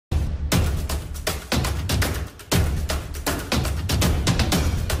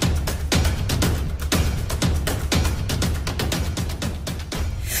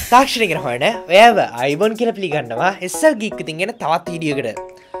තාක්ෂණික හොයන ඔයාව අයිබෝන් කියලා පිළිගන්නවා SL GEEK ඉතින් ගැන තවත් වීඩියෝකට.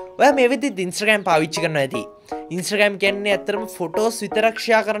 ඔයා මේ වෙද්දි Instagram පාවිච්චි කරනවා ඇති. Instagram කියන්නේ ඇත්තටම ෆොටෝස් විතරක්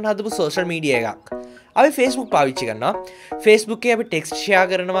ෂෙයා කරන්න හදපු සෝෂල් මීඩියා එකක්. අපි Facebook පාවිච්චි කරනවා. Facebook එකේ අපි ටෙක්ස්ට් ෂෙයා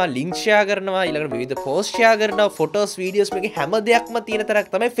කරනවා, ලින්ක් ෂෙයා කරනවා, ඊළඟට විවිධ පෝස්ට් ෂෙයා කරනවා, ෆොටෝස්, වීඩියෝස් මේක හැම දෙයක්ම තියෙන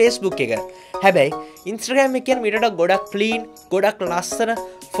තරක් තමයි Facebook එක. හැබැයි Instagram එක කියන්නේ මීටට ගොඩක් ක්ලීන්, ගොඩක් ලස්සන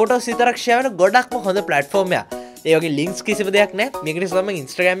ෆොටෝස් විතරක් ෂෙයා කරන ගොඩක්ම හොඳ ප්ලැට්ෆෝම් එකක්. ඒ වගේ ලින්ක්ස් කිසිම දෙයක් නැහැ. මේක නිසා මම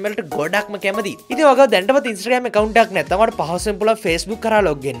Instagram වලට ගොඩක්ම කැමතියි. ඉතින් ඔයගොල්ලෝ දැනටවත් Instagram account එකක් නැත්නම් ඔයාලට පහසුවෙන් පුළුවන් Facebook කරා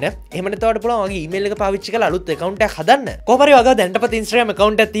log වෙන්න. එහෙම නැත්නම් ඔයාලට පුළුවන් ඔයාගේ email එක පාවිච්චි කරලා අලුත් account එකක් හදන්න. කොහොම හරි ඔයගොල්ලෝ දැනටවත් Instagram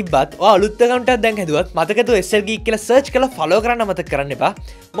account එකක් තිබ්බත් ඔයා අලුත් account එකක් දැන් හැදුවත් මතකද SL GEEK කියලා search කරලා follow කරන්න අමතක කරන්න එපා.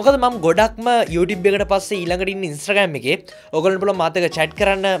 මොකද මම ගොඩක්ම YouTube එකට පස්සේ ඊළඟට ඉන්න Instagram එකේ ඔයගොල්ලන්ට පුළුවන් මාත් එක්ක chat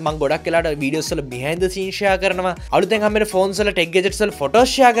කරන්න. මම ගොඩක් වෙලාවට videos වල behind the scenes share කරනවා. අලුතෙන් හම්බෙන phones වල tech gadgets වල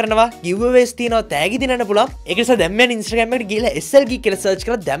photos share කරනවා. giveaways තියෙනවා. tag දිනන්න පුළුවන්. ඒක නිසා දැන් මම Instagram ගිහලා SL GEEK කියලා සර්ච්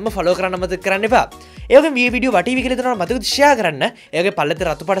කරලා දැම්ම ෆලෝ කරන්න අමතක කරන්න එපා. ඒ වගේම මේ වීඩියෝ වටීවි කියලා දෙනවා මතකද ෂෙයා කරන්න. ඒ වගේ පල්ලෙත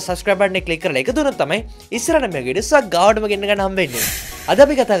රතු පාට subscribe button එක click කරලා එකතු වුණොත් තමයි ඉස්සරහට මේ වීඩියෝ එකක් ගාවටම ගෙන්න ගන්න හම්බෙන්නේ. අද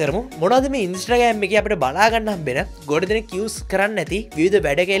අපි කතා කරමු මොනවද මේ Instagram එකේ අපිට බලා ගන්න හම්බෙන ගොඩ දෙනෙක් use කරන්නේ නැති විවිධ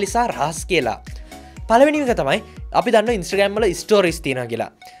වැඩ කැලි සහ රහස් කියලා. පළවෙනි එක තමයි අපි දන්නවා Instagram වල stories තියෙනවා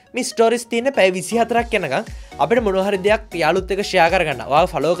කියලා. මේ ස්ටෝරිස් තියෙන පැය 24ක් යනකම් අපිට මොනවා හරි දෙයක් යාළුවොත් එක්ක ෂෙයා කරගන්න.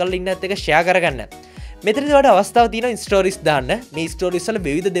 ඔයාව ෆලෝ කරලා ඉන්නත් එක්ක ෂෙයා කරගන්න. මෙතනදී වඩා අවස්ථාව තියෙනවා ස්ටෝරිස් දාන්න. මේ ස්ටෝරිස් වල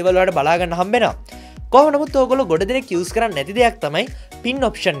විවිධ දේවල් වලට බලා ගන්න හම්බ වෙනවා. කොහොම නමුත් ඕගොල්ලෝ ගොඩ දෙනෙක් යූස් කරන්නේ නැති දෙයක් තමයි පින්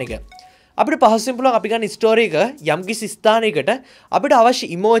ඔප්ෂන් එක. අපිට පහසුවෙන් පුළුවන් අපි ගන්න ස්ටෝරි එක යම්කිසි ස්ථානයකට අපිට අවශ්‍ය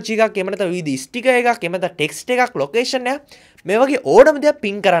ඉමෝජි එකක් එහෙම නැත්නම් විවිධ ස්ටිකර් එකක් එහෙම නැත්නම් ටෙක්ස්ට් එකක් ලොකේෂන් එකක් මේ වගේ ඕනම දෙයක්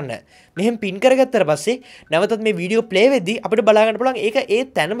පින් කරන්න. මෙහෙම පින් කරගත්තට පස්සේ නැවතත් මේ වීඩියෝ ප්ලේ වෙද්දී අපිට බලා ගන්න පුළුවන් ඒක ඒ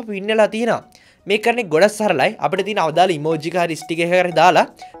තැනම පින් වෙලා තියෙනවා. මේක කරන්නේ ගොඩක් සරලයි. අපිට තියෙන අවදාළ ඉමෝජි එක හරි ස්ටිකර් එක හරි දාලා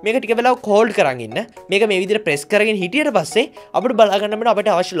මේක ටික වෙලාවක් හෝල්ඩ් කරන් ඉන්න. මේක මේ විදිහට ප්‍රෙස් කරගෙන හිටියට පස්සේ අපිට බලා ගන්න බෑ අපිට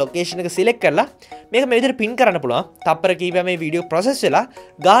අවශ්‍ය ලොකේෂන් එක සිලෙක්ට් කරලා මේක මේ විදිහට පින් කරන්න පුළුවන්. තප්පර කීපයක් මේ වීඩියෝ ප්‍රොසෙස් වෙලා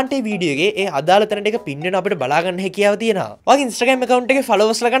ගාන්ටේ වීඩියෝ එකේ ඒ අදාළ තැනට එක පින් වෙන අපිට බලා ගන්න හැකියාව තියෙනවා. ඔයාගේ Instagram account එකේ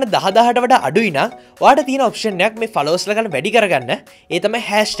followers ලා ගන්න 10000ට වඩා අඩුයි නම් ඔයාලට තියෙන ඔප්ෂන් එකක් මේ followers ලා ගන්න වැඩි කරගන්න. ඒ තමයි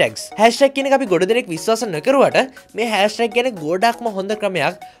hashtags. hashtag කියන එක අපි ගොඩ දෙනෙක් විශ්වාස නොකරුවට මේ hashtag කියන්නේ ගොඩක්ම හොඳ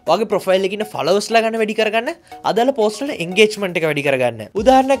ක්‍රමයක්. ඔයාගේ profile එකේ ඉන්න followers ලා ගන්න වැඩි කරගන්න. අදාළ post වල engagement එක වැඩි කරගන්න.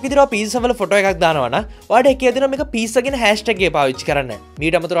 උදාහරණයක් විදිහට ඔයා pizza වල photo එකක් දානවා නම් ඔයාලට එකේ දෙනවා මේක pizza කියන hashtag එක පාවිච්චි කරන්න.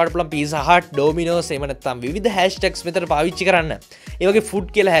 මීට අමතරව ඔයාලට පුළුවන් pizza hut, domino's එහෙම නැත්නම් විවිධ hashtags මෙතන පාවිච්චි කරන්න. ඒ වගේ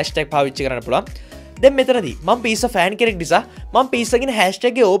food කියලා hashtag පාවිච්චි කරන්න පුළුවන්. දැන් මෙතනදී මම pizza fan කෙනෙක් නිසා මම pizza කියන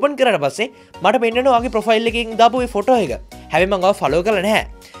hashtag එක open කරාට පස්සේ මට පෙන්නනවා ඔයාගේ profile එකකින් දාපු ඒ photo එක. හැබැයි මම ඔයාව follow කරලා නැහැ.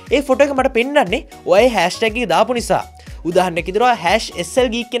 ඒ photo එක මට පෙන්නන්නේ ඔයා ඒ hashtag එක දාපු නිසා. උදාහරණයක් විදිහට SL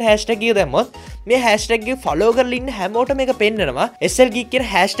GEEK කියන hashtag එක දැම්මොත් මේ hashtag එක follow කරලා ඉන්න හැමෝටම මේක පෙන්නනවා. SL GEEK කියන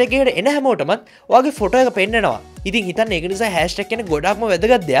hashtag එකට එන හැමෝටම ඔයාගේ photo එක පෙන්නනවා. ඉතින් හිතන්න ඒක නිසා hashtag කියන්නේ ගොඩක්ම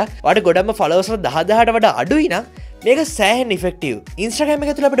වැදගත් දෙයක්. ඔයාලට ගොඩක්ම followers 10000ට වඩා අඩුයි නම් මේක සෑහෙන ඉෆෙක්ටිව්. Instagram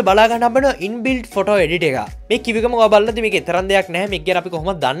එක තුළ අපිට බලා ගන්න හම්බෙන inbuilt photo edit එක. මේ කිවිකම ඔයා බලද්දි මේකේ තරම් දෙයක් නැහැ. මේක ගැන අපි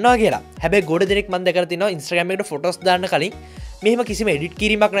කොහොමද දන්නවා කියලා. හැබැයි ගොඩ දෙනෙක් මම දැකලා තිනවා Instagram එකට photos දාන්න කලින් මෙහෙම කිසිම එඩිට්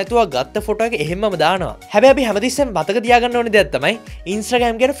කිරීමක් නැතුව ගත්ත ෆොටෝ එක එහෙමම දානවා. හැබැයි අපි හැමතිස්සෙම මතක තියාගන්න ඕනේ දෙයක් තමයි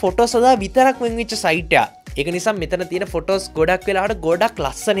Instagram කියන ෆොටෝ සදා විතරක් වෙන් වෙච්ච සයිට් එක. ඒක නිසා මෙතන තියෙන ෆොටෝස් ගොඩක් වෙලාවට ගොඩක්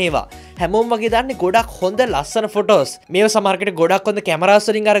ලස්සන ඒවා. හැමෝම වගේ දාන්නේ ගොඩක් හොඳ ලස්සන ෆොටෝස්. මේව සමහරකට ගොඩක් හොඳ කැමරාස්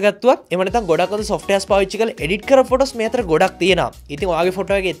වලින් අරගත්තුවා. එහෙම නැත්නම් ගොඩක් හොඳ softwares පාවිච්චි කරලා edit කරපු ෆොටෝස් මේ අතර ගොඩක් තියෙනවා. ඉතින් ඔයාගේ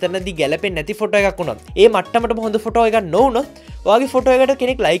ෆොටෝ එක එතනදී ගැලපෙන්නේ නැති ෆොටෝ එකක් වුණොත් ඒ මට්ටමටම හොඳ ෆොටෝ එකක් නොවුනොත් ඔයාගේ ෆොටෝ එකට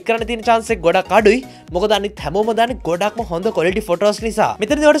කෙනෙක් ලයික් කරන්න තියෙන chance එක ගොඩක් අඩුයි. මොකද අනිත් හැමෝම දාන්නේ ගොඩක්ම හොඳ quality photos නිසා.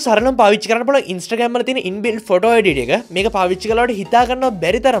 මෙතනදී ඔයාලට සරලව පාවිච්චි කරන්න පුළුවන් Instagram වල තියෙන inbuilt photo edit එක. මේක පාවිච්චි කළාට හිතා ගන්නව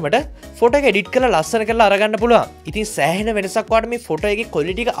බැරි තරමට ෆොටෝ එක edit කරලා ලස්සන කරලා අරගන්න පුළුවන්. ඉතින් සෑහෙන වෙනසක් ඔයාලට මේ ෆොටෝ එකේ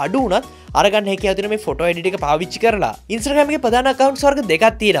quality එක අඩු වුණත් අරගන්න හැකියාව තියෙන මේ ෆොටෝ edit එක පාවිච්චි කරලා. Instagram එකේ ප්‍රධාන accounts වර්ග දෙකක්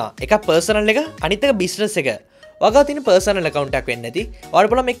තියෙනවා. එකක් personal එක, අනිත් එක business එක. ඔයාගා තියෙන personal account එකක් වෙන්නේ නැති.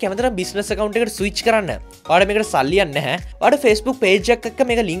 ඔයාලට පුළුවන් මේක කැමති නම් business account එකට switch කරන්න. ඔයාලට මේකට සල්ලි යන්නේ නැහැ. ඔයාලට Facebook page එකක් එක්ක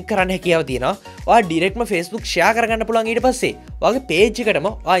මේක link කරන්න හැකියාව තියෙනවා. ඔයාලා directම Facebook share කරගන්න පුළුවන් ඊට පස්සේ. ඔයාගේ page එකටම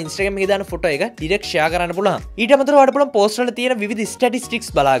ඔයා Instagram එකේ දාන photo එක direct share කරන්න පුළුවන්. ඊට අමතරව ඔයාලට පුළුවන් post වල තියෙන විවිධ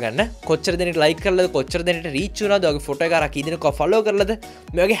statistics බලා ගන්න. කොච්චර දෙනෙක් like කරලාද, කොච්චර දෙනෙක්ට reach වුණාද, ඔයාගේ photo එක අර කී දෙනෙක් follow කරලාද,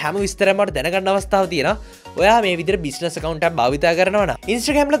 මේ වගේ හැම විස්තරයක්ම ඔයාලට දැනගන්න අවස්ථාවක් තියෙනවා. ඔයා මේ විදිහට business account එකක් භාවිතා කරනවා නම්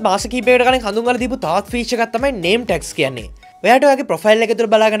Instagram වල මාස කිහිපයකට කලින් හඳුන්වලා දීපු තවත් feature එකක් තමයි name tags කියන්නේ. ඔයාට ඔයාගේ ප්‍රොෆයිල් එක තුල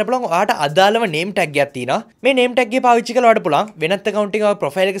බලා ගන්න පුළුවන් ඔයාට අදාළව name tag එකක් තියෙනවා. මේ name tag එක පාවිච්චි කරලා ඔයාට පුළුවන් වෙනත් account එකක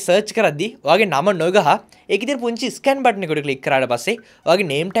ප්‍රොෆයිල් එක search කරද්දී ඔයාගේ නම නොගහ ඒකේ තියෙන පුංචි scan button එකට click කරාට පස්සේ ඔයාගේ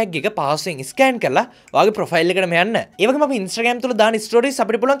name tag එක පහසුවෙන් scan කරලා ඔයාගේ ප්‍රොෆයිල් එකටම යන්න. ඒ වගේම අපි Instagram තුල දාන stories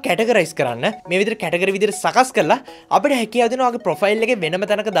අපිට පුළුවන් categorize කරන්න. මේ විදිහට category විදිහට සකස් කරලා අපිට හැකියාව දෙනවා ඔයාගේ ප්‍රොෆයිල් එකේ වෙනම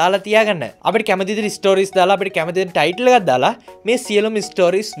තැනක දාලා තියාගන්න. අපිට කැමති විදිහට stories දාලා අපිට කැමති විදිහට title එකක් දාලා මේ සියලුම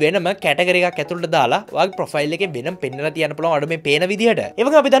stories වෙනම category එකක් ඇතුළට දාලා ඔයාගේ ප්‍රොෆයිල් එකේ වෙනම පෙන්නලා තියන්න පුළුවන් ඔයාලට මේ පේන විදිහට. ඒ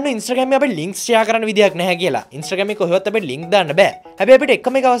වගේම අපි දන්නවා Instagram එකේ අපිට links share කරන්න විදියක් නැහැ කියලා. Instagram එකේ කොහෙවත් අපිට link දාන්න බෑ. හැබැයි අපිට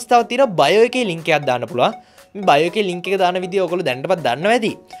එකම එක අවස්ථාවක් තියෙනවා bio එකේ link එකක් දාන්න පුළුවන්. මේ bio එකේ link එක දාන විදිය ඔයගොල්ලෝ දැනටමත් දන්නවා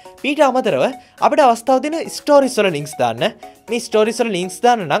ඇති. ඊට අමතරව අපිට අවස්ථාව දෙන stories වල links දාන්න. මේ stories වල links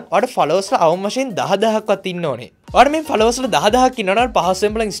දාන්න නම් ඔයාලට followers ලා අවම වශයෙන් 10000ක්වත් ඉන්න ඕනේ. ඔයාලට මේ followers ලා 10000ක් ඉන්නවනම්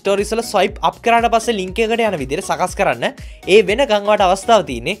පහසුවෙන් බලන් stories වල swipe up කරාට පස්සේ link එකට යන විදිහට සකස් කරන්න. ඒ වෙනකන් ඔයාලට අවස්ථාව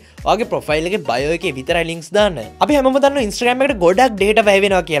තියෙන්නේ ඔයාගේ profile එකේ bio එකේ විතරයි links දාන්න. අපි හැමෝම දන්නවා Instagram එකට ගොඩක් data වැය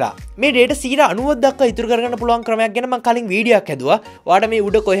වෙනවා කියලා. මේ data 90% දක්වා ඉතුරු කරගන්න පුළුවන් ක්‍රමයක් ගැන මම කලින් වීඩියෝ එකක් හැදුවා. ඔයාලට මේ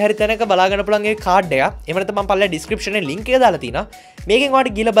උඩ කොයි හරි තැනක බලා ගන්න පුළුවන් ඒ card එක. එහෙම නැත්නම් මම පල්ලෙහා description එකේ link එක දාලා තිනවා. මේකෙන්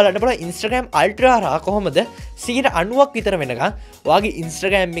ඔයාලට ගිහලා බලන්න පුළුවන් Instagram Ultra හරහා කොහොමද 90%ක් විතර වෙනකන් ඔයාගේ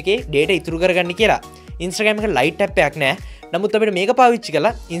Instagram එකේ data ඉතුරු කරගන්න කියලා. Instagram එක Lite app එකක් නෑ. නමුත් අපිට මේක පාවිච්චි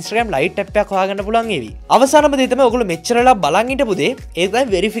කරලා Instagram Lite app එකක් හොයාගන්න පුළුවන් වේවි. අවසානම දේ තමයි ඔයගොල්ලෝ මෙච්චරලා බලන් හිටපු දේ ඒ තමයි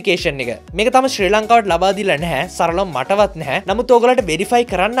verification එක. මේක තමයි ශ්‍රී ලංකාවට ලබා දීලා නැහැ. සරලව මටවත් නැහැ. නමුත් ඔයගොල්ලන්ට verify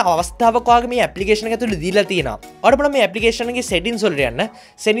කරන්න අවස්ථාවක් ඔයාගේ මේ application එක ඇතුළේ දීලා තියෙනවා. ඔයාලට පුළුවන් මේ application එකේ settings වලට යන්න.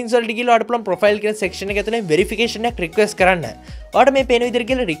 settings වලට ගිහලා ඔයාලට පුළුවන් profile කියන section එක ඇතුලේ verification එකක් request කරන්න. ඔයාලට මේ පේන විදිහට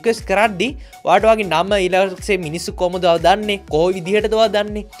කියලා request කරද්දී ඔයාලට ඔයාගේ නම ඊළඟට මිනිස්සු කොහොමද දන්නේ? කොහොම විදිහටද ඔයා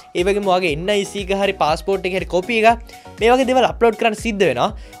දන්නේ? ඒ වගේම ඔයාගේ NIC එක හරි passport එක හරි copy එක මේ වගේ දේවල් අප්ලෝඩ් කරන්න සිද්ධ වෙනවා.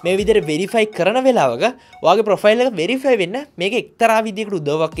 මේ විදිහට වෙරිෆයි කරන වෙලාවක ඔයාගේ ප්‍රොෆයිල් එක වෙරිෆයි වෙන්න මේක එක්තරා විදිහකට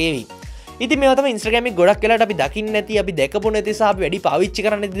උදව්වක් වේවි. ඉතින් මේවා තමයි Instagram එකේ ගොඩක් වෙලාවට අපි දකින්න නැති, අපි දැකපු නැති සහ අපි වැඩි පාවිච්චි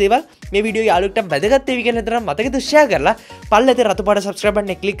කරන්න නැති දේවල් මේ වීඩියෝ යාළුවෙක්ට වැදගත් වෙවි කියලා හිතනවා මතකද share කරලා පල්ලෙතේ රතු පාට subscribe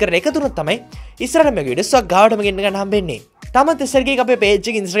button එක click කරලා එකතු වුණොත් තමයි ඉස්සරහට මේ වීඩියෝස් ඔක් ගාවටම ගෙන්න ගන්න හම්බෙන්නේ. තමත් SLGeek අපේ page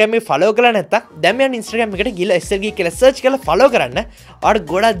එක Instagram එකේ follow කරලා නැත්තම් දැන් යන්න Instagram එකට ගිහලා SLGeek කියලා search කරලා follow කරන්න. ඔයාලට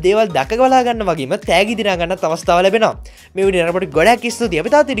ගොඩක් දේවල් දැක බලා ගන්න වගේම tag දිනා ගන්නත් අවස්ථාව ලැබෙනවා. මේ වීඩියෝ නරපට ගොඩක් ස්තුතියි.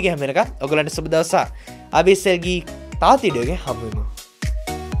 අපි තාත් ඉඩ ගහම වෙනකම් ඔයගලන්ට සුබ දවසක්. අපි SLGeek තාත් ඉඩ ගේ හම්බ වෙමු.